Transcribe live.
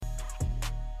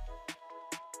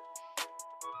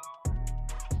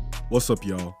What's up,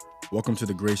 y'all? Welcome to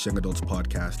the Grace Young Adults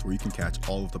podcast, where you can catch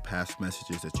all of the past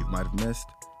messages that you might have missed.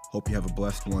 Hope you have a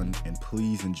blessed one, and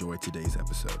please enjoy today's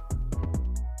episode.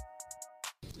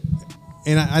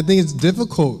 And I think it's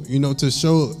difficult, to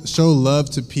show love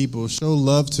to people, show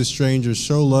love to strangers,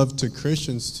 show love to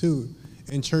Christians too.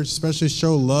 In church, especially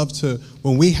show love to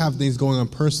when we have things going on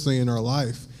personally in our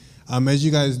life. As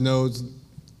you guys know,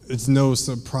 it's no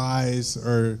surprise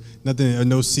or nothing, or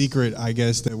no secret, I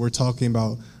guess, that we're talking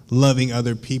about loving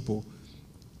other people.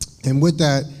 And with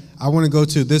that, I want to go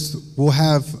to this. We'll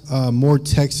have more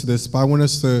text to this, but I want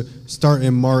us to start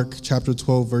in Mark chapter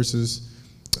 12, verses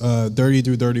 30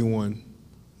 through 31.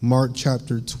 Mark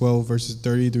chapter 12, verses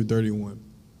 30 through 31.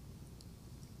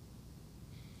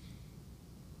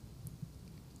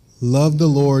 Love the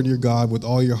Lord your God with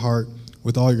all your heart,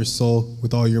 with all your soul,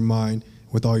 with all your mind,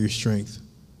 with all your strength.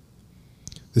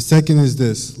 The second is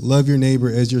this: love your neighbor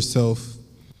as yourself.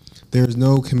 There is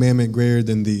no commandment greater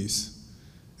than these.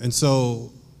 And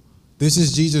so this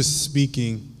is Jesus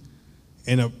speaking,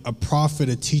 and a prophet,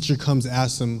 a teacher comes to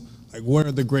ask him, what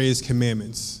are the greatest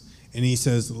commandments? And he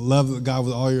says, love God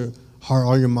with all your heart,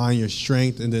 all your mind, your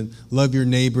strength, and then love your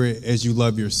neighbor as you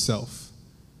love yourself.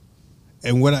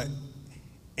 And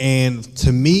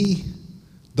to me,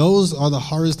 those are the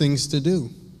hardest things to do.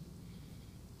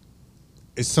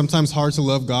 It's sometimes hard to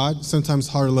love God, sometimes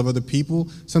hard to love other people,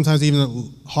 sometimes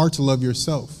even hard to love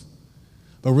yourself.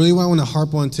 But really what I want to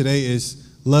harp on today is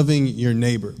loving your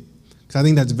neighbor. Because I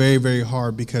think that's very, very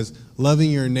hard, because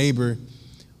loving your neighbor,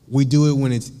 we do it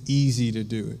when it's easy to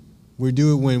do it. We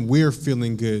do it when we're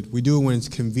feeling good. We do it when it's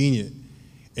convenient.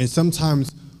 And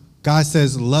sometimes God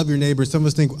says, love your neighbor. Some of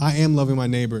us think, I am loving my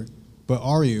neighbor. But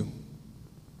are you?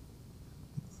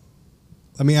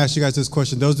 Let me ask you guys this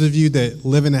question. Those of you that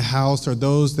live in a house, or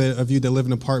those of you that live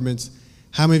in apartments,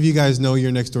 how many of you guys know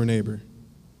your next door neighbor?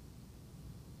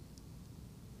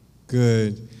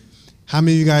 Good. How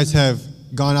many of you guys have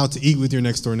gone out to eat with your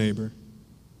next door neighbor?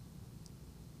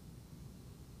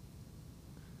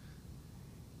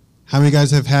 How many of you guys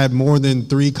have had more than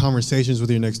 3 conversations with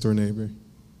your next door neighbor?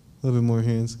 A little bit more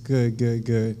hands. Good, good,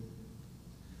 good.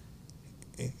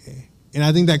 And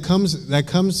I think that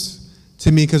comes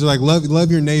to me because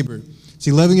love your neighbor.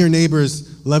 See, loving your neighbor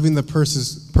is loving the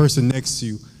person next to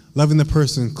you, loving the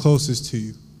person closest to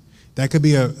you. That could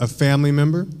be a family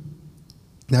member.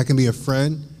 That can be a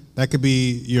friend. That could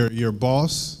be your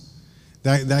boss.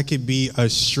 That could be a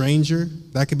stranger.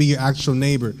 That could be your actual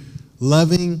neighbor.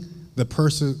 Loving the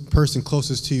person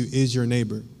closest to you is your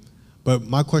neighbor. But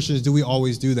my question is, do we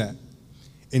always do that?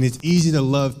 And it's easy to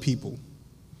love people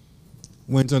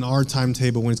when it's on our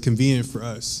timetable, when it's convenient for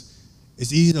us.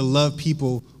 It's easy to love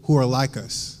people who are like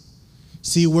us.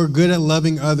 See, we're good at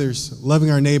loving others,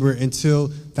 loving our neighbor, until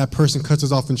that person cuts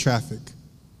us off in traffic.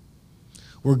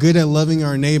 We're good at loving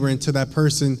our neighbor until that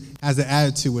person has an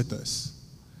attitude with us.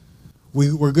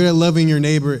 We're good at loving your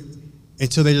neighbor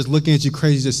until they're just looking at you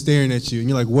crazy, just staring at you. And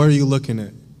you're like, what are you looking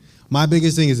at? My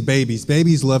biggest thing is babies.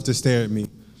 Babies love to stare at me.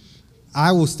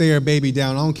 I will stare a baby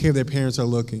down. I don't care if their parents are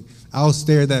looking. I'll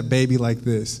stare at that baby like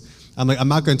this. I'm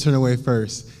not going to turn away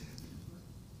first.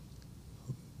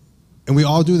 And we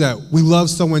all do that. We love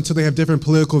someone until they have different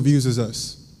political views as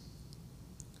us.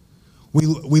 We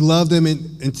love them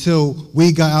until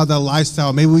we got out of that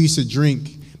lifestyle. Maybe we used to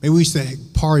drink. Maybe we used to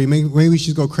party. Maybe we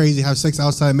should go crazy, have sex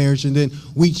outside marriage, and then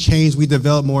we changed, we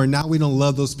developed more, and now we don't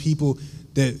love those people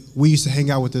that we used to hang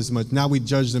out with as much. Now we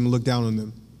judge them and look down on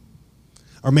them.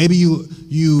 Or maybe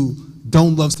you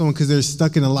don't love someone because they're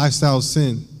stuck in a lifestyle of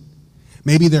sin.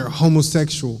 Maybe they're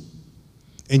homosexual,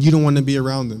 and you don't want to be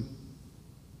around them.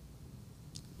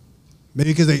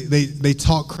 Maybe because they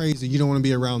talk crazy, you don't want to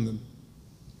be around them.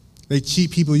 They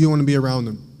cheat people, you don't want to be around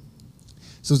them.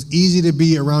 So it's easy to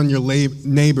be around your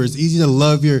neighbor. It's easy to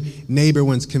love your neighbor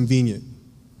when it's convenient,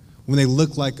 when they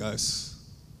look like us,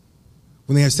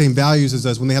 when they have the same values as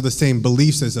us, when they have the same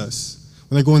beliefs as us,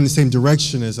 when they're going in the same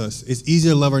direction as us. It's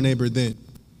easier to love our neighbor then.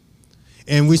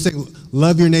 And we say,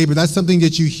 love your neighbor. That's something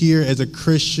that you hear as a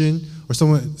Christian, or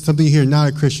something you hear not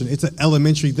a Christian. It's an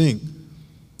elementary thing.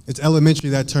 It's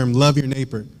elementary, that term, love your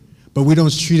neighbor. But we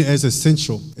don't treat it as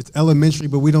essential. It's elementary,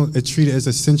 but we don't treat it as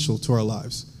essential to our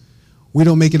lives. We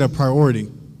don't make it a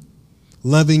priority.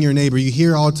 Loving your neighbor. You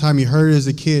hear it all the time. You heard it as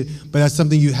a kid, but that's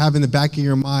something you have in the back of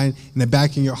your mind, in the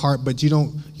back of your heart, but you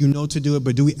know to do it,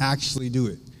 but do we actually do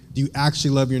it? Do you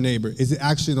actually love your neighbor? Is it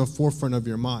actually in the forefront of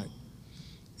your mind?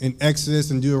 In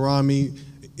Exodus and Deuteronomy,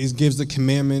 it gives the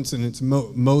commandments, and it's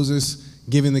Moses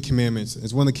giving the commandments.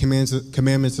 It's one of the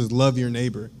commandments is love your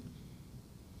neighbor.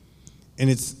 And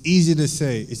it's easy to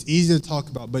say, it's easy to talk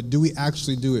about, but do we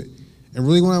actually do it? And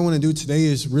really what I want to do today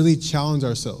is really challenge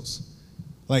ourselves.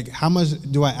 Like, how much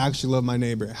do I actually love my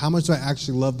neighbor? How much do I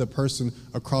actually love the person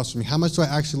across from me? How much do I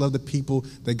actually love the people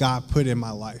that God put in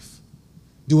my life?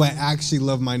 Do I actually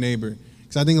love my neighbor?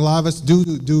 Because I think a lot of us do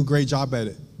a great job at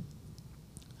it.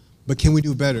 But can we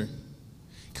do better?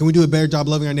 Can we do a better job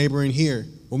loving our neighbor in here?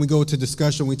 When we go to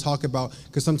discussion, we talk about,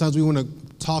 because sometimes we want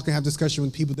to talk and have discussion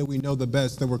with people that we know the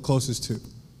best, that we're closest to.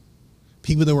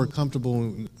 People that we're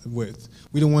comfortable with.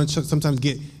 We don't want to sometimes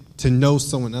get to know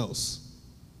someone else.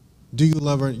 Do you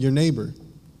love your neighbor?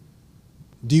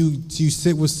 Do you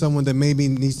sit with someone that maybe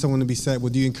needs someone to be sat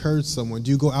with? Do you encourage someone?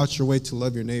 Do you go out your way to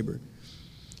love your neighbor?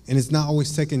 And it's not always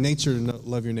second nature to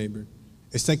love your neighbor.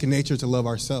 It's second nature to love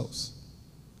ourselves,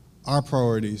 our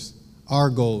priorities, our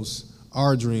goals,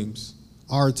 our dreams,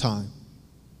 our time.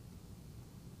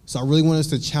 So I really want us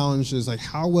to challenge is like,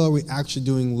 how well are we actually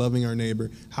doing loving our neighbor?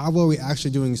 How well are we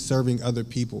actually doing serving other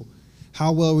people?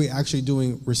 How well are we actually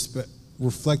doing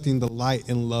reflecting the light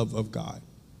and love of God?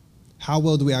 How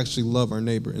well do we actually love our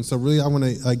neighbor? And so really I want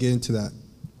to get into that.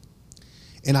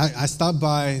 And I stopped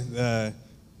by the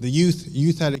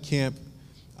youth at a camp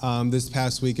this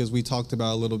past week, as we talked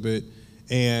about a little bit.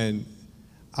 And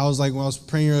I was like, when I was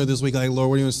praying earlier this week, like, Lord,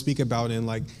 what do you want to speak about? And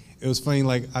like, it was funny,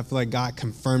 like, I feel like God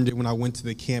confirmed it when I went to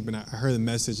the camp and I heard the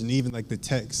message and even like the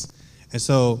text. And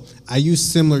so I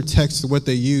used similar texts to what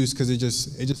they used because it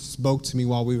just spoke to me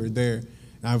while we were there.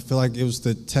 And I feel like it was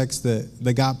the text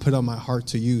that God put on my heart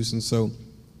to use. And so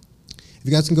if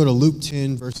you guys can go to Luke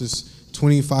 10, verses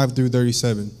 25 through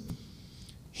 37.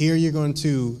 Here you're going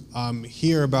to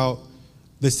hear about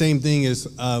the same thing as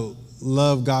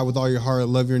love God with all your heart,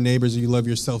 love your neighbors, and you love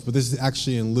yourself. But this is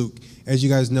actually in Luke. As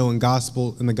you guys know, in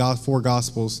the four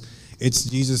Gospels, it's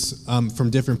Jesus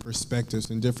from different perspectives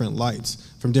and different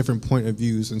lights, from different point of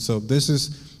views. And so this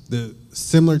is the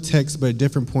similar text, but a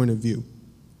different point of view.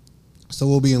 So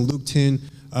we'll be in Luke 10,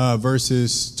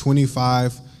 verses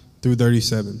 25 through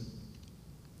 37.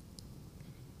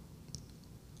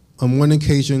 On one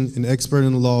occasion, an expert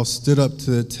in the law stood up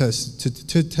to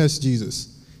test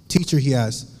Jesus. Teacher, he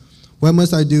asked, what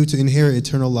must I do to inherit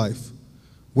eternal life?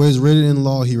 What is written in the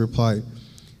law, he replied.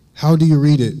 How do you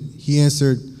read it? He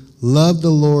answered, love the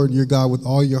Lord your God with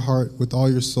all your heart, with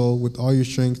all your soul, with all your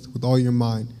strength, with all your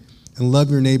mind, and love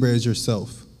your neighbor as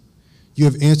yourself. You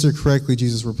have answered correctly,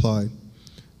 Jesus replied.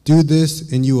 Do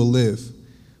this and you will live.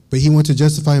 But he wanted to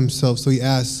justify himself, so he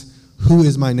asked, who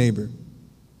is my neighbor?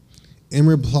 In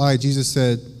reply, Jesus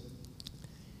said,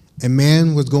 a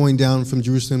man was going down from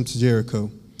Jerusalem to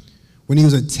Jericho. When he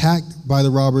was attacked by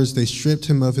the robbers, they stripped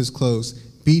him of his clothes,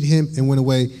 beat him, and went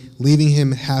away, leaving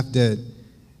him half dead.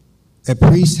 A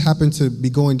priest happened to be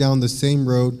going down the same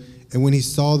road, and when he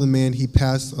saw the man, he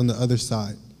passed on the other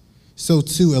side. So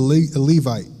too, a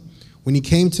Levite, when he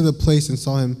came to the place and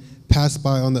saw him, passed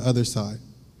by on the other side.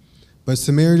 But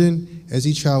Samaritan, as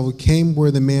he traveled, came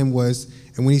where the man was,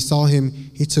 and when he saw him,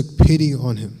 he took pity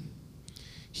on him.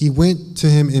 He went to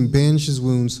him and bandaged his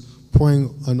wounds, pouring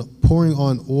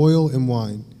on oil and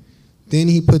wine. Then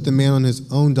he put the man on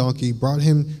his own donkey, brought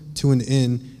him to an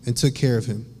inn, and took care of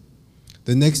him.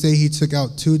 The next day he took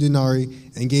out 2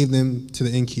 denarii and gave them to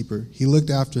the innkeeper. He looked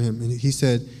after him, and he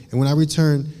said, and when I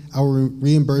return, I will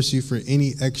reimburse you for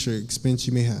any extra expense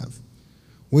you may have.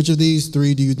 Which of these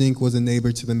 3 do you think was a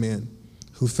neighbor to the man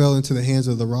who fell into the hands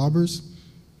of the robbers?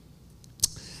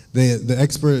 The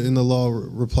expert in the law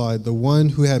replied, the one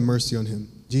who had mercy on him.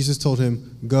 Jesus told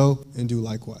him, go and do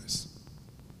likewise.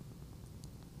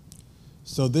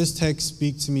 So this text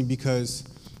speaks to me because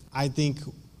I think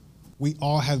we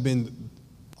all have been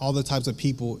all the types of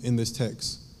people in this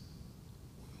text.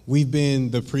 We've been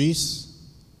the priest,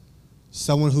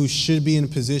 someone who should be in a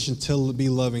position to be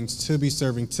loving, to be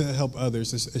serving, to help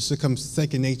others. It should come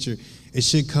second nature. It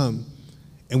should come.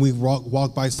 And we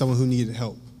walked by someone who needed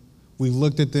help. We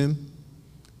looked at them,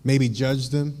 maybe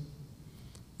judged them.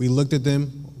 We looked at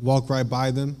them, walked right by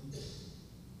them.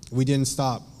 We didn't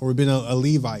stop. Or we've been a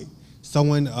Levite,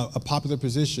 someone, a popular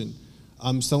position,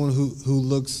 someone who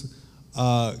looks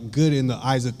good in the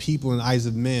eyes of people and the eyes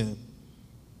of men,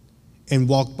 and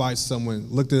walked by someone,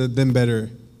 looked at them better.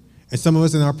 And some of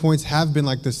us in our points have been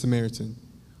like the Samaritan.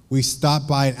 We stopped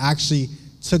by and actually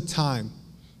took time.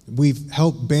 We've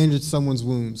helped bandage someone's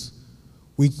wounds.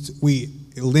 We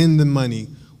lend them money.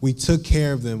 We took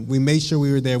care of them. We made sure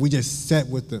we were there. We just sat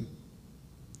with them.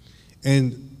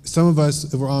 And some of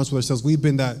us, if we're honest with ourselves, we've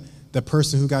been that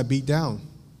person who got beat down,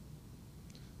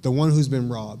 the one who's been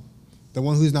robbed, the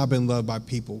one who's not been loved by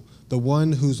people, the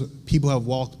one whose people have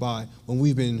walked by when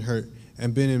we've been hurt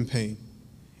and been in pain,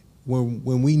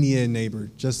 when we need a neighbor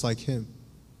just like him.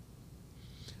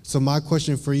 So my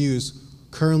question for you is,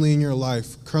 currently in your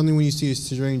life, currently when you see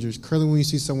strangers, currently when you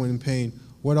see someone in pain,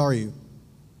 what are you?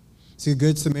 See, a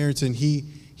good Samaritan, he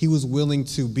was willing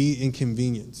to be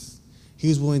inconvenienced. He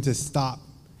was willing to stop,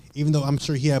 even though I'm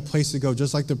sure he had a place to go,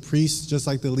 just like the priest, just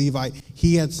like the Levite.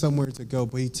 He had somewhere to go,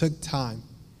 but he took time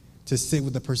to sit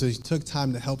with the person. He took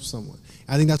time to help someone.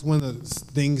 I think that's one of the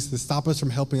things that stop us from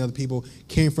helping other people,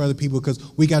 caring for other people,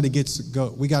 because we got to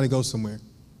go. We got to go somewhere.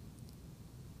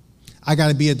 I got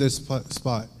to be at this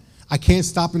spot. I can't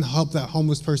stop and help that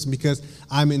homeless person because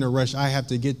I'm in a rush. I have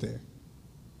to get there.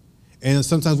 And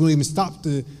sometimes we don't even stop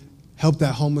to help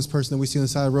that homeless person that we see on the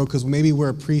side of the road because maybe we're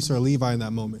a priest or a Levite in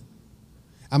that moment.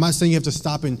 I'm not saying you have to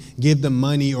stop and give them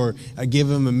money or give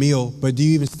them a meal, but do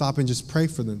you even stop and just pray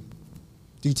for them?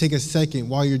 Do you take a second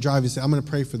while you're driving and say, I'm going to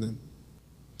pray for them?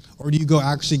 Or do you go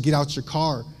actually get out your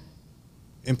car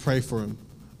and pray for them?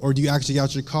 Or do you actually get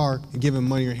out your car and give them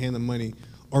money or hand them money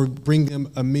or bring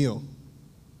them a meal?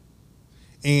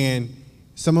 And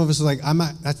some of us are like,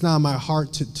 that's not my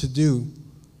heart to do.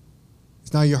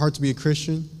 It's not your heart to be a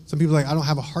Christian. Some people are like, I don't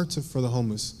have a heart for the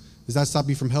homeless. Does that stop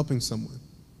you from helping someone?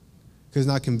 Because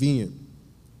it's not convenient.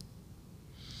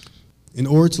 In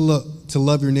order to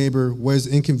love your neighbor, what is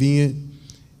inconvenient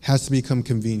has to become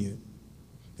convenient.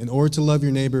 In order to love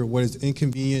your neighbor, what is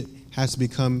inconvenient has to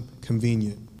become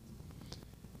convenient.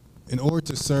 In order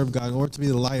to serve God, in order to be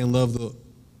the light and love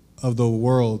of the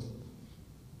world,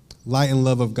 light and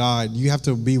love of God, you have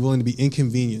to be willing to be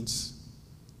inconvenienced.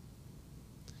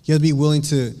 You have to be willing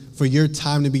for your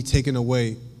time to be taken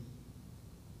away,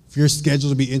 for your schedule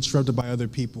to be interrupted by other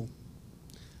people.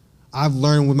 I've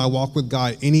learned with my walk with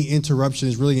God, any interruption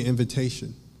is really an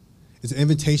invitation. It's an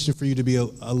invitation for you to be a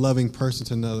loving person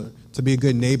to another, to be a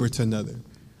good neighbor to another.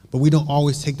 But we don't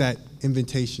always take that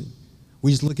invitation.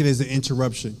 We just look at it as an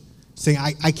interruption, saying,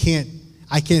 I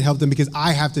can't help them because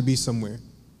I have to be somewhere.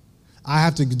 I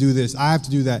have to do this. I have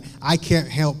to do that. I can't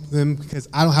help them because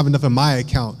I don't have enough in my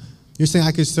account. You're saying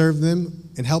I could serve them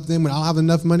and help them when I don't have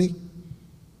enough money?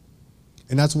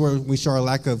 And that's where we show our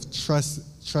lack of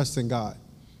trust in God.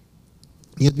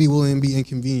 You have to be willing to be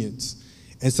inconvenienced.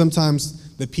 And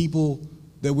sometimes the people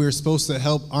that we're supposed to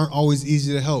help aren't always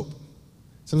easy to help.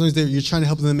 Sometimes you're trying to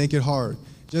help them and make it hard.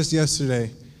 Just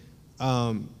yesterday,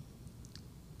 I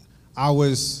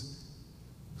was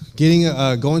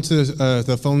going to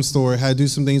the phone store, had to do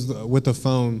some things with the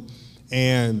phone,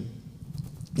 and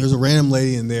there's a random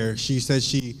lady in there. She said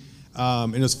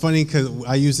and it was funny because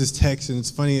I used this text, and it's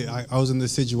funny, I was in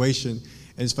this situation,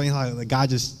 and it's funny how God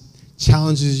just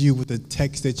challenges you with the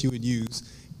text that you would use.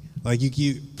 Like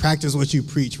you practice what you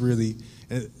preach, really,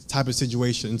 type of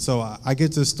situation. So I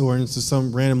get to the store, and so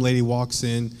some random lady walks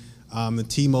in, the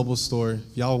T-Mobile store.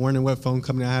 If y'all wondering what phone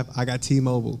company I have, I got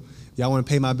T-Mobile. If y'all want to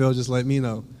pay my bill, just let me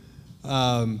know.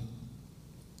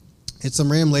 It's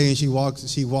some random lady, and she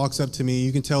walks up to me.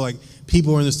 You can tell, like,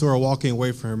 people in the store are walking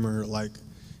away from her, like,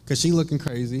 because she's looking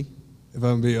crazy, if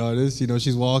I'm being honest.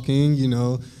 She's walking,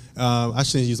 I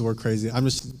shouldn't use the word crazy. I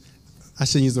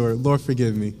shouldn't use the word, Lord,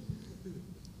 forgive me.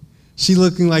 She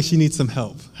looking like she needs some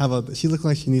help. How about that? She looking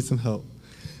like she needs some help.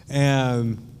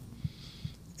 And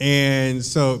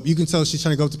so you can tell she's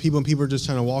trying to go up to people, and people are just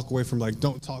trying to walk away from, like,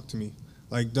 don't talk to me.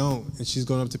 Like, don't. And she's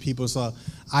going up to people. So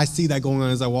I see that going on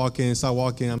as I walk in. So I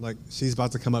walk in. I'm like, she's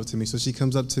about to come up to me. So she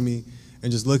comes up to me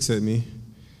and just looks at me.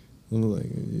 I'm like,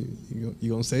 you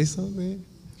going to say something?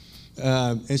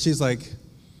 And she's like,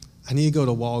 I need to go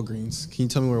to Walgreens. Can you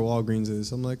tell me where Walgreens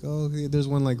is? I'm like, oh, okay, there's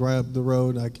one, like, right up the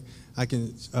road. I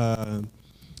can.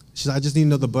 She's like, I just need to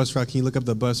know the bus route. Can you look up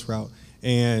the bus route?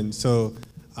 And so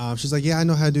she's like, yeah, I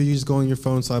know how to do it. You just go on your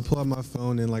phone. So I pull out my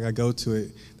phone and, like, I go to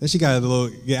it. Then she got a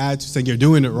little attitude saying, you're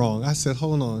doing it wrong. I said,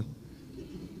 hold on.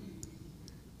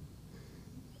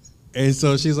 And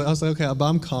so she's like, I was like, okay, but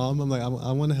I'm calm. I'm like, I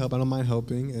want to help. I don't mind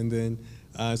helping. And then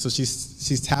so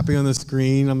she's tapping on the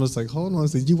screen. I'm just like, hold on.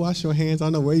 Did you wash your hands? I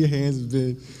don't know where your hands have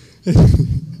been.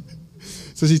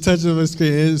 So she touches on the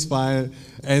screen. It's fine.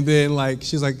 And then, like,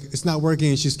 she's like, it's not working.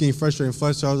 And she's getting frustrated and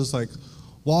flustered. I was just like,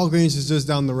 Walgreens is just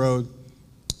down the road.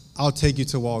 I'll take you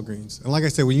to Walgreens. And like I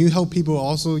said, when you help people,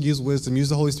 also use wisdom, use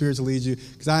the Holy Spirit to lead you.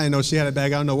 Because I didn't know she had a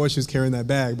bag. I don't know what she was carrying in that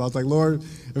bag. But I was like, Lord,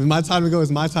 if it's my time to go, it's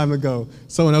my time to go.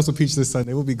 Someone else will preach this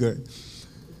Sunday. We'll be good.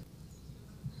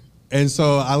 And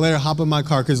so I let her hop in my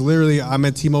car because literally I'm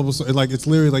at T-Mobile. So like, it's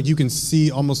literally like you can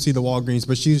almost see the Walgreens.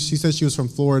 But she said she was from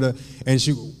Florida, and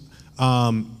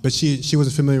but she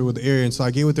wasn't familiar with the area. And so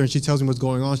I get with her, and she tells me what's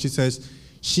going on. She says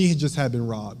she just had been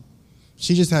robbed.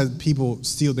 She just had people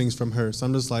steal things from her. So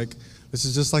I'm just like, this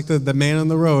is just like the man on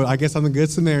the road. I guess I'm a good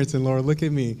Samaritan, Lord. Look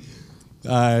at me.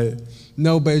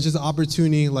 No, but it's just an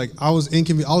opportunity. Like I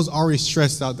was already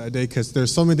stressed out that day because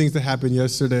there's so many things that happened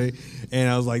yesterday, and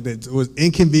I was like, that was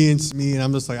inconvenienced me, and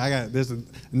I'm just like, there's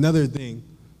another thing.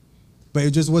 But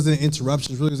it just wasn't an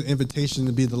interruption. It really was an invitation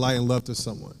to be the light and love to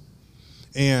someone.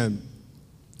 And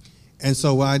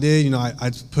so what I did,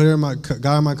 I put her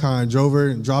got in my car and drove her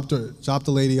and dropped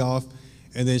the lady off,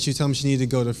 and then she told me she needed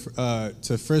to go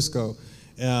to Frisco.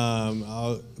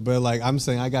 But like I'm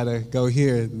saying, I gotta go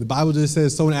here. The Bible just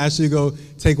says someone asked you to go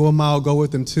take 1 mile, go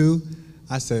with them 2.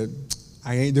 I said,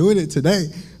 I ain't doing it today.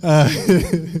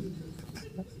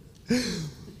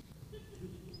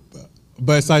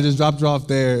 But so I just dropped her off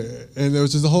there, and there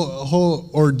was just a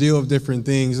whole ordeal of different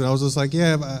things. And I was just like,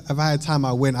 yeah, if I had time,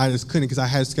 I went. I just couldn't because I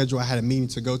had a schedule. I had a meeting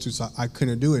to go to, so I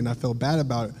couldn't do it, and I felt bad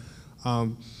about it.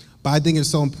 But I think it's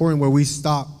so important where we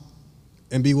stop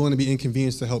and be willing to be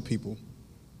inconvenienced to help people,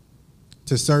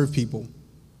 to serve people,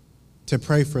 to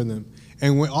pray for them.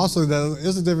 And when also,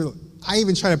 there's a different, I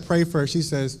even try to pray for her. She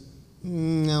says, I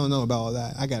don't know about all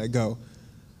that. I got to go.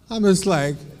 I'm just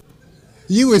like,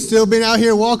 you would still been out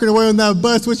here walking away on that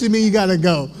bus. What you mean you got to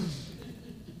go?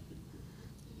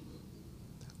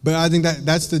 But I think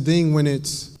that's the thing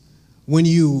when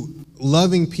you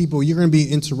loving people, you're going to be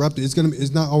interrupted.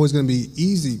 It's not always going to be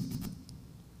easy.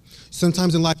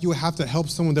 Sometimes in life, you will have to help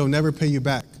someone that will never pay you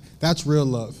back. That's real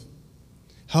love.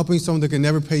 Helping someone that can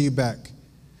never pay you back.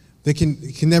 They can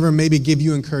never maybe give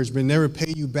you encouragement, never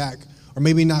pay you back, or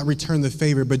maybe not return the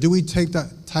favor. But do we take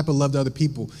that type of love to other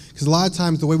people? Because a lot of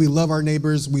times the way we love our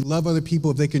neighbors, we love other people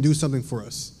if they can do something for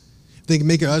us. If they can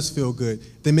make us feel good.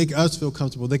 If they make us feel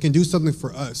comfortable. They can do something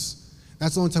for us.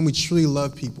 That's the only time we truly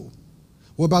love people.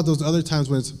 What about those other times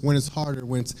when it's harder,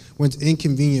 when it's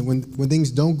inconvenient, when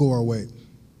things don't go our way?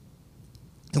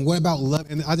 And what about love?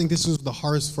 And I think this is the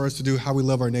hardest for us to do, how we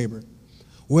love our neighbor.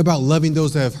 What about loving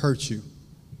those that have hurt you?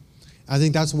 I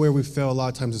think that's where we fail a lot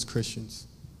of times as Christians.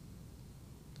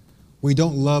 We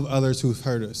don't love others who've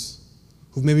hurt us,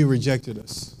 who've maybe rejected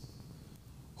us,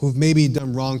 who've maybe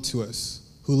done wrong to us,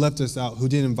 who left us out, who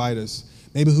didn't invite us,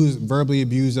 maybe who's verbally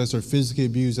abused us or physically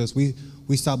abused us. We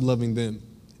stop loving them.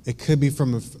 It could be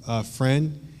from a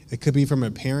friend. It could be from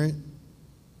a parent.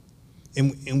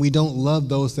 And we don't love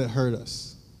those that hurt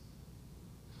us.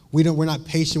 We're not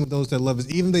patient with those that love us.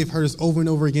 Even if they've hurt us over and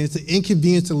over again, it's an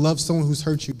inconvenience to love someone who's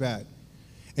hurt you bad.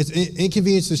 It's an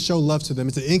inconvenience to show love to them.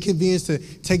 It's an inconvenience to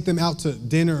take them out to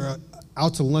dinner or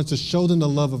out to lunch, to show them the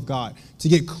love of God, to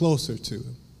get closer to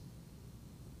Him.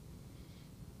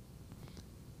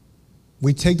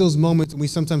 We take those moments and we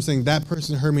sometimes think, that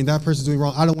person hurt me, that person's doing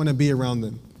wrong, I don't want to be around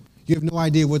them. You have no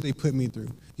idea what they put me through.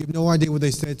 You have no idea what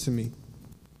they said to me.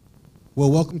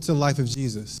 Well, welcome to the life of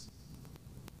Jesus.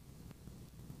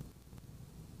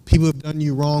 People who have done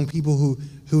you wrong, people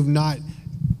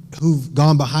who've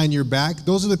gone behind your back,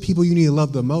 those are the people you need to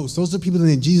love the most. Those are the people that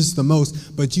need Jesus the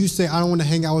most. But you say, I don't want to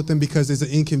hang out with them because it's an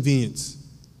inconvenience.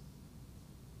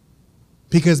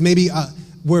 Because maybe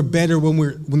we're better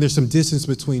when there's some distance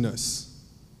between us.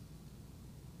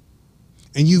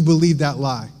 And you believe that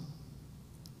lie.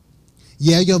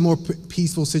 Yeah, you have more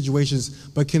peaceful situations,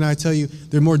 but can I tell you,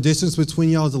 there's more distance between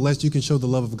y'all, the less you can show the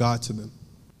love of God to them.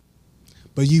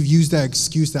 But you've used that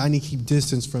excuse that I need to keep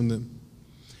distance from them.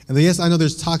 And yes, I know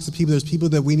there's toxic people. There's people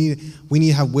that we need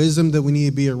to have wisdom that we need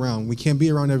to be around. We can't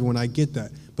be around everyone. I get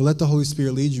that. But let the Holy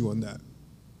Spirit lead you on that.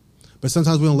 But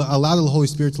sometimes we don't allow the Holy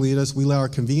Spirit to lead us. We allow our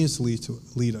convenience to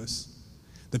lead us.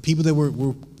 The people that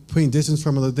we're putting distance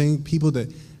from are the people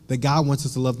that God wants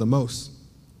us to love the most.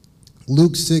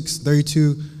 Luke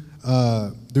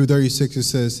 6:32 through 36, it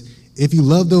says, if you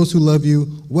love those who love you,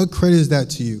 what credit is that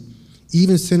to you?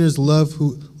 Even sinners love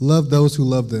those who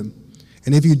love them.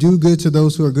 And if you do good to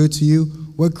those who are good to you,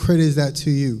 what credit is that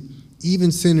to you?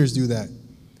 Even sinners do that.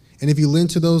 And if you lend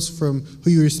to those from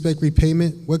who you expect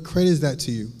repayment, what credit is that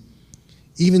to you?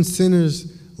 Even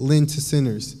sinners lend to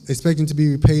sinners, expecting to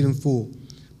be repaid in full.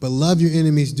 But love your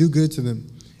enemies, do good to them,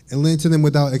 and lend to them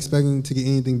without expecting to get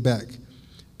anything back.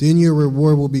 Then your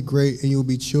reward will be great, and you will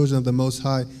be children of the Most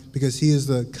High, because He is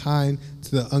the kind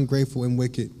to the ungrateful and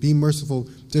wicked. Be merciful,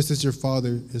 just as your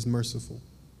Father is merciful.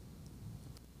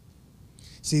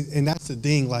 See, and that's the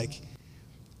thing, like,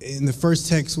 in the first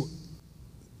text,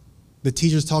 the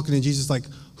teacher's talking to Jesus, like,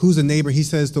 who's a neighbor? He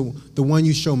says the one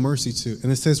you show mercy to.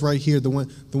 And it says right here, the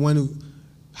one who,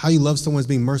 how you love someone is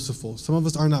being merciful. Some of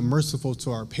us are not merciful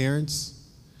to our parents,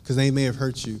 because they may have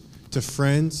hurt you, to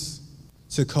friends,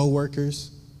 to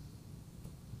coworkers,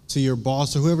 to your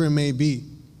boss, or whoever it may be.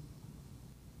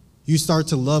 You start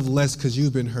to love less because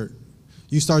you've been hurt.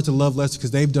 You start to love less because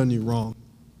they've done you wrong.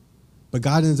 But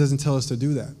God doesn't tell us to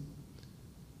do that.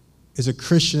 As a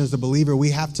Christian, as a believer,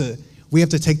 we have to We have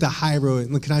to take the high road.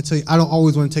 And can I tell you, I don't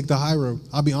always want to take the high road.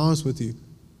 I'll be honest with you.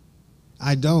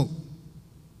 I don't.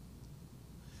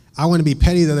 I want to be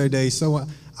petty the other day. So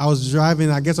I was driving,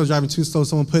 I guess I was driving too slow.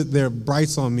 Someone put their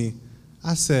brights on me.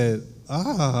 I said,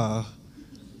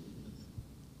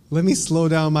 let me slow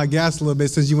down my gas a little bit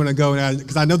since you want to go.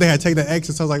 Because I know they had to take the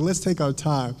exit. So I was like, let's take our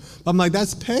time. I'm like,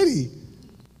 that's petty.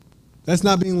 That's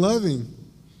not being loving.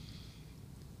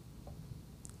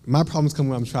 My problems come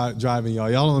when I'm driving, y'all.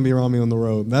 Y'all don't want to be around me on the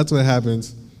road. That's what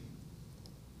happens.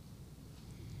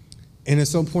 And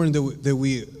it's so important that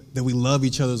we love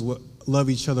each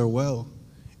other well.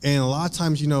 And a lot of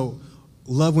times,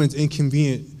 love when it's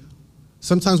inconvenient.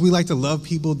 Sometimes we like to love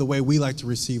people the way we like to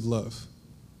receive love.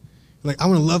 Like, I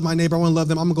want to love my neighbor. I want to love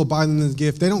them. I'm going to go buy them this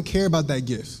gift. They don't care about that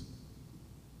gift.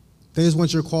 They just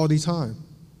want your quality time.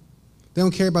 They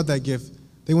don't care about that gift.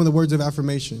 They want the words of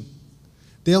affirmation.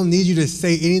 They don't need you to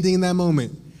say anything in that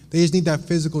moment. They just need that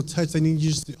physical touch. They need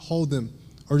you just to hold them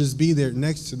or just be there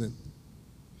next to them.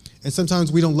 And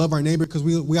sometimes we don't love our neighbor because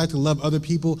we like to love other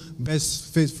people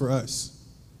best fit for us,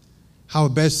 how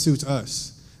it best suits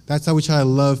us. That's how we try to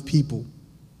love people.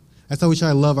 That's how we try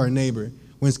to love our neighbor,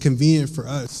 when it's convenient for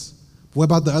us. But what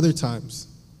about the other times?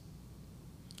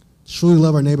 Truly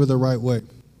love our neighbor the right way.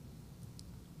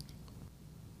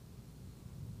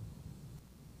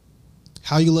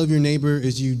 How you love your neighbor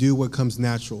is you do what comes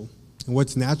natural. And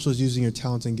what's natural is using your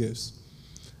talents and gifts.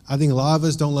 I think a lot of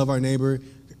us don't love our neighbor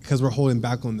because we're holding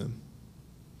back on them.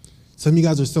 Some of you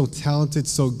guys are so talented,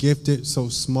 so gifted, so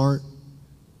smart,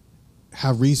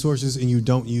 have resources, and you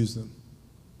don't use them.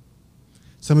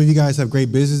 Some of you guys have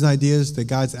great business ideas that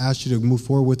God's asked you to move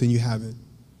forward with and you haven't.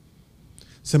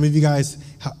 Some of you guys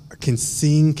can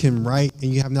sing, can write,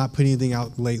 and you have not put anything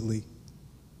out lately,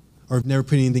 or have never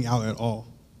put anything out at all.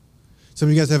 Some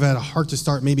of you guys have had a heart to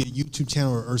start maybe a YouTube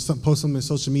channel or post something on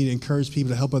social media, encourage people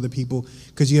to help other people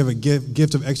because you have a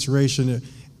gift of exhortation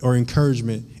or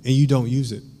encouragement and you don't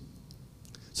use it.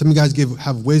 Some of you guys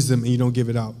have wisdom and you don't give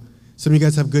it out. Some of you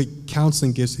guys have good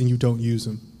counseling gifts and you don't use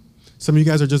them. Some of you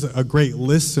guys are just a great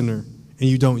listener and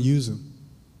you don't use them.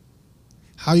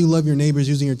 How you love your neighbors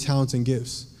using your talents and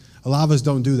gifts. A lot of us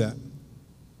don't do that.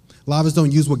 A lot of us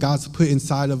don't use what God's put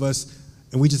inside of us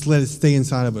and we just let it stay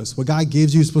inside of us. What God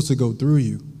gives you is supposed to go through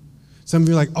you. Some of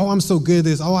you are like, oh, I'm so good at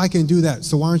this. Oh, I can do that.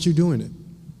 So why aren't you doing it?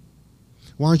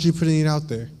 Why aren't you putting it out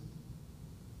there?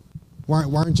 Why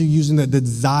aren't you using the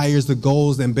desires, the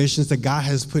goals, the ambitions that God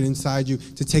has put inside you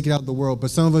to take it out of the world?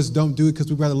 But some of us don't do it because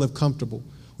we'd rather live comfortable.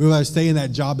 We'd rather stay in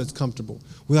that job that's comfortable.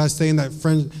 We'd rather stay in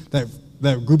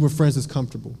that group of friends that's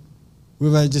comfortable. We'd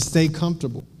rather just stay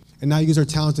comfortable and not use our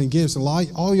talents and gifts.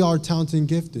 All y'all are talented and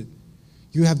gifted.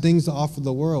 You have things to offer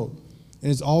the world,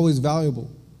 and it's always valuable.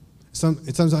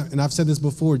 Sometimes, and I've said this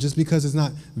before, just because it's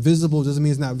not visible doesn't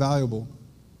mean it's not valuable.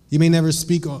 You may never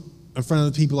speak in front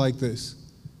of people like this,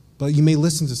 but you may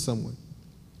listen to someone.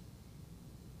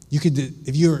 You could,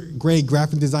 if you're great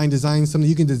graphic designing something,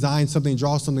 you can design something,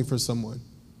 draw something for someone.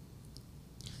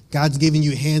 God's giving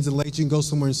you hands and legs. You can go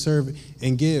somewhere and serve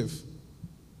and give.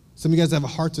 Some of you guys have a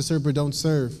heart to serve but don't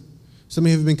serve. Some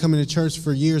of you have been coming to church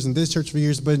for years and this church for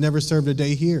years but never served a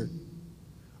day here.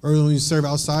 Or when you serve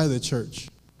outside of the church.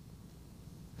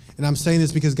 And I'm saying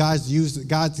this because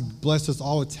God's blessed us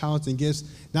all with talents and gifts,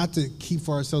 not to keep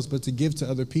for ourselves, but to give to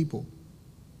other people.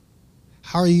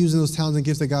 How are you using those talents and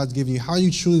gifts that God's given you? How are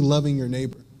you truly loving your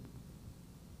neighbor?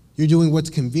 You're doing what's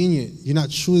convenient. You're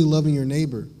not truly loving your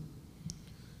neighbor.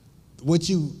 What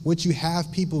you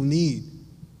have, people need.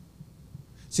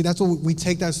 See, that's what we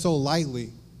take that so lightly.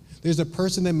 There's a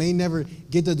person that may never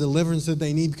get the deliverance that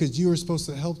they need because you were supposed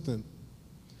to help them.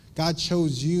 God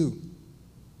chose you.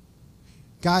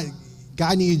 God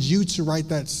needed you to write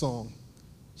that song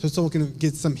so someone can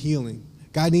get some healing.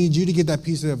 God needed you to get that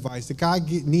piece of advice. That God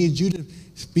needed you to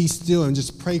be still and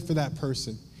just pray for that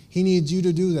person. He needs you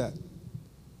to do that.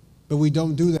 But we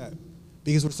don't do that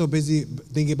because we're so busy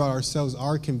thinking about ourselves,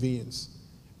 our convenience.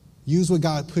 Use what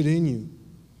God put in you.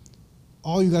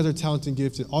 All you guys are talented and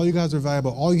gifted. All you guys are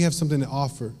valuable. All you have something to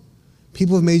offer.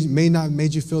 People may not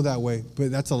made you feel that way, but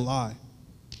that's a lie.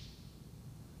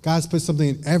 God's put something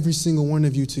in every single one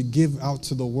of you to give out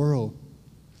to the world.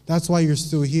 That's why you're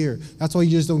still here. That's why you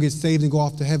just don't get saved and go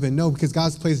off to heaven. No, because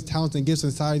God's placed talents and gifts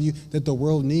inside of you that the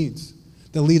world needs.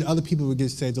 To lead other people to get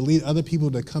saved. To lead other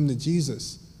people to come to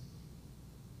Jesus.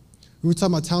 We were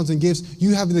talking about talents and gifts.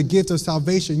 You have the gift of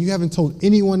salvation. You haven't told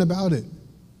anyone about it.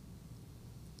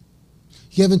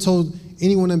 You haven't told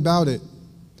anyone about it.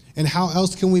 And how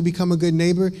else can we become a good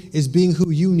neighbor? Is being who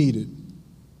you needed.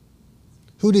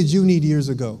 Who did you need years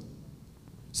ago?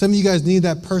 Some of you guys need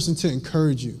that person to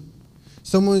encourage you.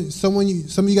 Some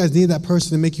of you guys need that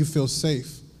person to make you feel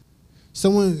safe.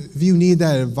 Some of you need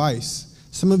that advice.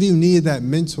 Some of you need that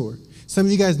mentor. Some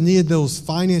of you guys needed those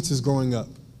finances growing up,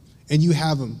 and you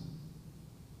have them.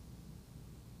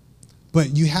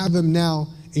 But you have them now,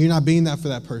 and you're not being that for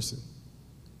that person.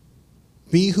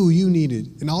 Be who you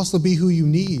needed, and also be who you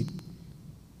need.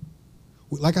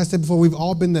 Like I said before, we've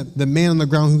all been the man on the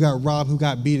ground who got robbed, who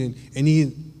got beaten, and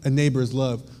needed a neighbor's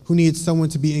love, who needed someone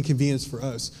to be inconvenienced for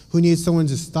us, who needed someone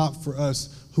to stop for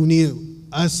us, who needed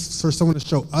us for someone to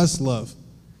show us love,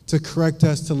 to correct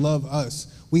us, to love us.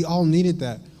 We all needed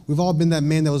that. We've all been that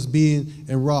man that was beaten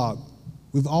and robbed.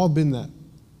 We've all been that.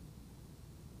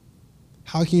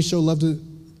 How can you show love to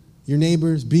your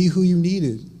neighbors? Be who you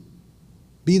needed.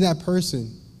 Be that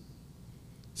person.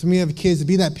 Some of you have kids,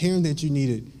 be that parent that you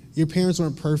needed. Your parents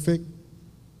weren't perfect,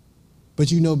 but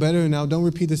you know better now. Don't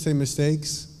repeat the same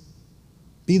mistakes.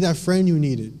 Be that friend you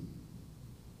needed.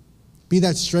 Be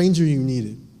that stranger you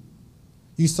needed.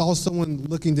 You saw someone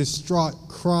looking distraught,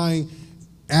 crying,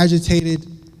 agitated,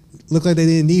 looked like they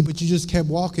didn't need, but you just kept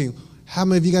walking. How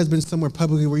many of you guys been somewhere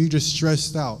publicly where you just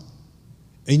stressed out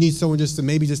and you need someone just to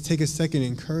maybe just take a second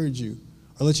and encourage you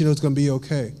or let you know it's going to be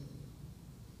okay?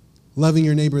 Loving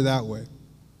your neighbor that way.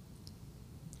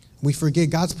 We forget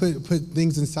God's put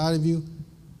things inside of you.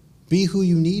 Be who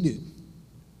you needed.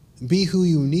 Be who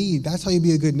you need. That's how you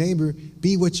be a good neighbor.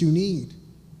 Be what you need.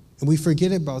 And we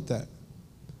forget about that.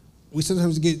 We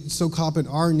sometimes get so caught up in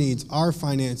our needs, our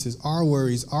finances, our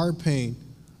worries, our pain,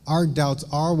 our doubts,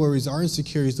 our worries, our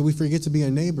insecurities, that we forget to be a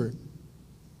neighbor.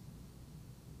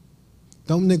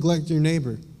 Don't neglect your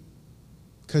neighbor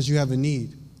because you have a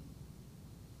need.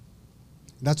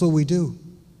 That's what we do.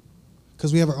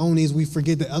 Because we have our own needs, we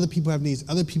forget that other people have needs.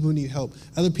 Other people need help.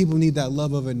 Other people need that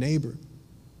love of a neighbor.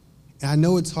 And I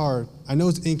know it's hard. I know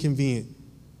it's inconvenient.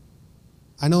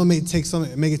 I know it may take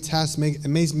make a task, it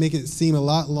may make it seem a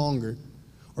lot longer.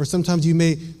 Or sometimes you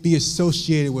may be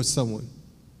associated with someone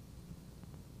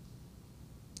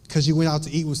because you went out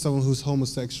to eat with someone who's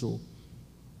homosexual.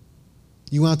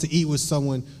 You went out to eat with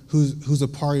someone who's a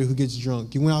partier who gets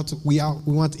drunk. We went out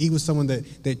to eat with someone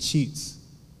that cheats.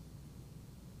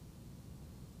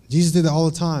 Jesus did that all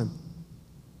the time.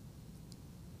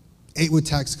 Ate with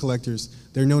tax collectors.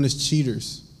 They're known as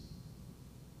cheaters.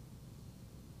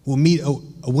 We'll meet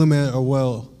a woman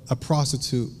or a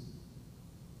prostitute.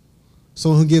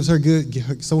 Someone who gives her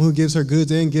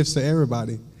goods and gifts to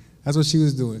everybody. That's what she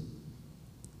was doing.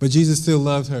 But Jesus still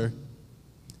loved her.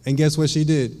 And guess what she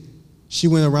did? She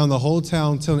went around the whole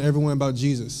town telling everyone about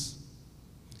Jesus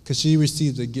because she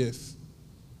received a gift.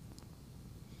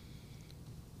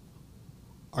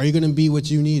 Are you going to be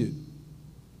what you needed?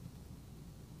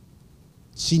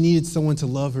 She needed someone to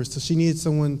love her. So she needed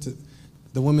someone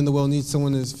the woman in the well needs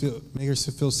someone to make her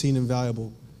feel seen and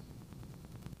valuable.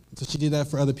 So she did that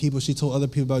for other people. She told other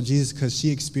people about Jesus because she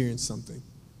experienced something.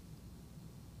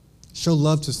 Show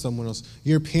love to someone else.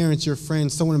 Your parents, your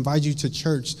friends, someone invited you to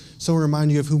church. Someone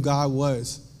reminded you of who God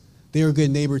was. They were a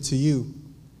good neighbor to you.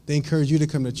 They encouraged you to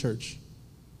come to church.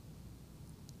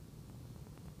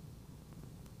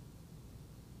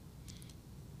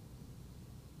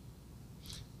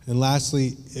 And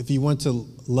lastly, if you want to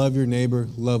love your neighbor,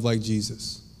 love like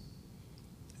Jesus.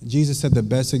 Jesus set the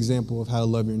best example of how to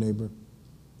love your neighbor.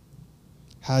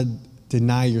 How to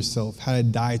deny yourself, how to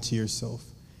die to yourself,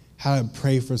 how to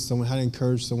pray for someone, how to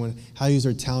encourage someone, how to use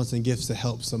their talents and gifts to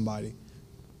help somebody.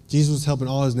 Jesus was helping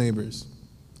all his neighbors.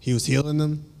 He was healing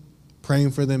them,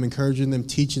 praying for them, encouraging them,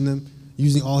 teaching them,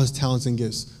 using all his talents and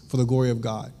gifts for the glory of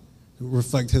God, to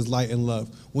reflect his light and love.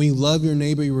 When you love your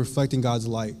neighbor, you're reflecting God's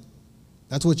light.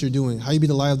 That's what you're doing. How you be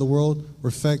the light of the world?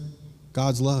 Reflect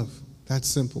God's love. That's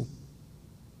simple.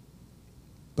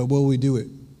 But will we do it?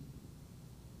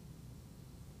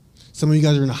 Some of you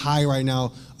guys are in a high right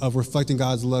now of reflecting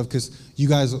God's love because you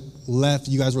guys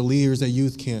were leaders at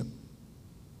youth camp.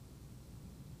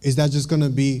 Is that just going to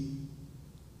be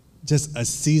just a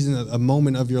season, a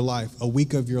moment of your life, a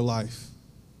week of your life?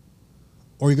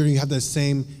 Or you're going to have that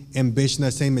same ambition,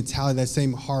 that same mentality, that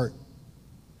same heart,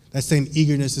 that same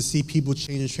eagerness to see people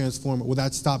change and transform? Will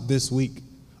that stop this week?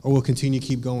 Or will continue to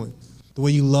keep going? The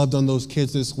way you loved on those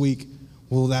kids this week,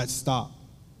 will that stop?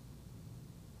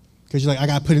 Because you're like, I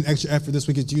got to put in extra effort this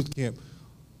week at youth camp.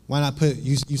 Why not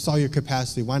you saw your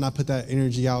capacity. Why not put that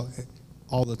energy out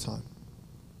all the time?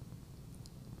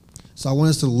 So I want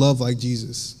us to love like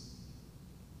Jesus.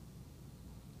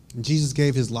 And Jesus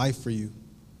gave his life for you.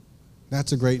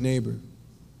 That's a great neighbor.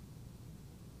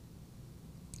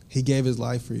 He gave his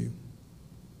life for you.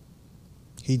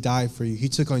 He died for you. He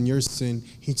took on your sin.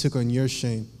 He took on your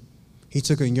shame. He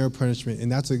took on your punishment.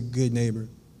 And that's a good neighbor.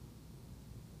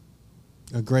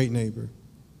 a great neighbor.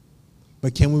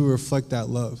 But can we reflect that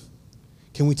love?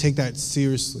 Can we take that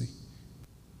seriously?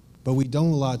 But we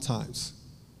don't a lot of times.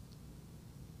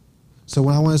 So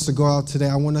when I want us to go out today,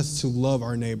 I want us to love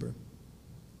our neighbor.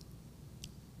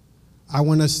 I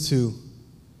want us to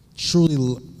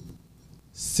truly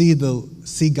see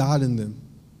God in them.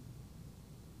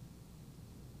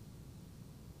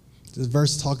 This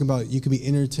verse is talking about you could be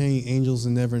entertaining angels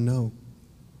and never know.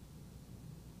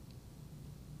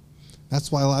 That's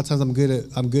why a lot of times I'm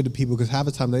good to people, because half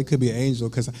the time they could be an angel,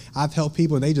 because I've helped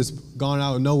people and they just gone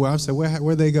out of nowhere. I'm saying,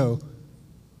 where'd they go?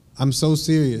 I'm so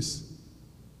serious.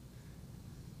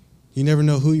 You never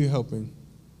know who you're helping.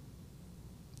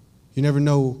 You never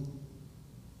know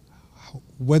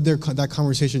what that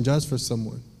conversation does for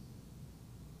someone.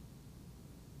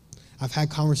 I've had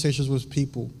conversations with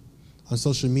people on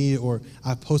social media, or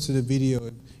I've posted a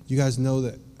video. You guys know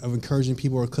that of encouraging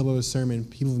people, or a clip of a sermon.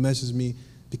 People have messaged me,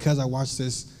 because I watched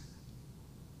this,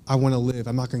 I want to live.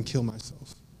 I'm not going to kill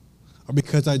myself. Or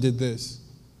because I did this.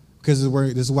 Because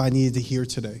this is what I needed to hear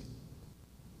today.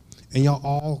 And y'all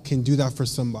all can do that for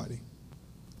somebody.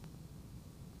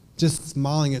 Just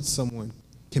smiling at someone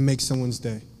can make someone's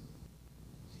day.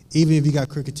 Even if you got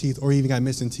crooked teeth or even got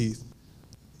missing teeth.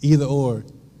 Either or.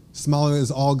 Smiling is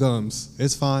all gums.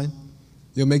 It's fine.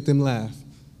 You'll make them laugh.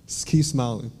 Just keep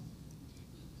smiling.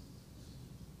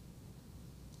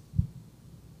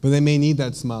 But they may need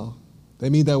that smile. They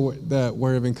need that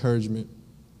word of encouragement.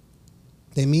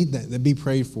 They need that. They be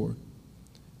prayed for.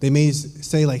 They may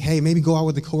say like, hey, maybe go out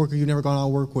with a coworker you've never gone out to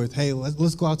work with. Hey,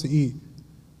 let's go out to eat.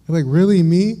 I'm like, really,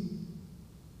 me?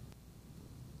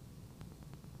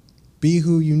 Be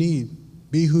who you need.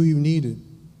 Be who you needed.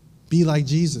 Be like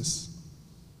Jesus.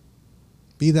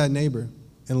 Be that neighbor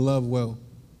and love well.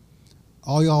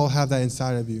 All y'all have that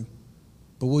inside of you.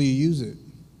 But will you use it?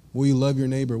 Will you love your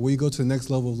neighbor? Will you go to the next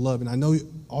level of love? And I know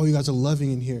all you guys are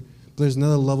loving in here, but there's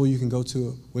another level you can go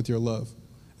to with your love.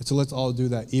 And so let's all do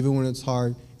that, even when it's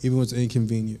hard, even when it's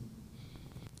inconvenient.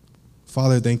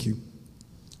 Father, thank you.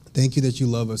 Thank you that you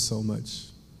love us so much.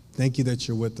 Thank you that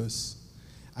you're with us.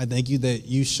 I thank you that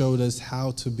you showed us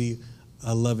how to be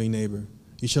a loving neighbor.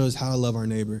 You showed us how to love our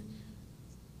neighbor.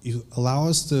 You allow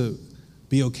us to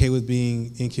be okay with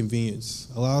being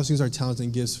inconvenienced. Allow us to use our talents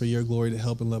and gifts for your glory to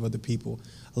help and love other people.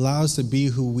 Allow us to be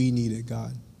who we needed,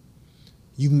 God.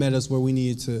 You've met us where we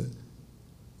needed to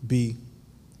be.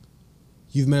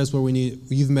 You've met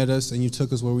us and you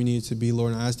took us where we needed to be,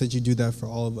 Lord. And I ask that you do that for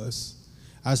all of us.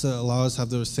 I ask that allow us to have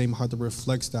the same heart that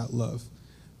reflects that love,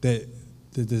 that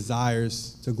the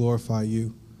desires to glorify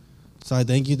you. So I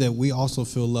thank you that we also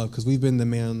feel love, because we've been the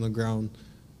man on the ground,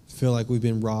 feel like we've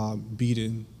been robbed,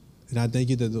 beaten. And I thank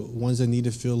you that the ones that need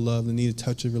to feel love, that need a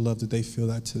touch of your love, that they feel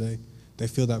that today. They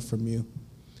feel that from you.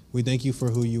 We thank you for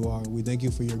who you are. We thank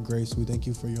you for your grace. We thank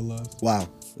you for your love. Wow.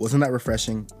 Wasn't that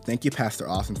refreshing? Thank you, Pastor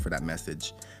Austin, for that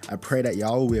message. I pray that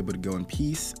y'all will be able to go in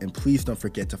peace. And please don't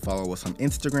forget to follow us on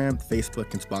Instagram,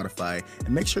 Facebook, and Spotify.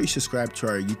 And make sure you subscribe to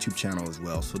our YouTube channel as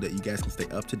well, so that you guys can stay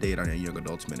up to date on our young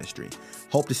adults ministry.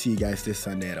 Hope to see you guys this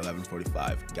Sunday at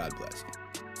 11:45. God bless.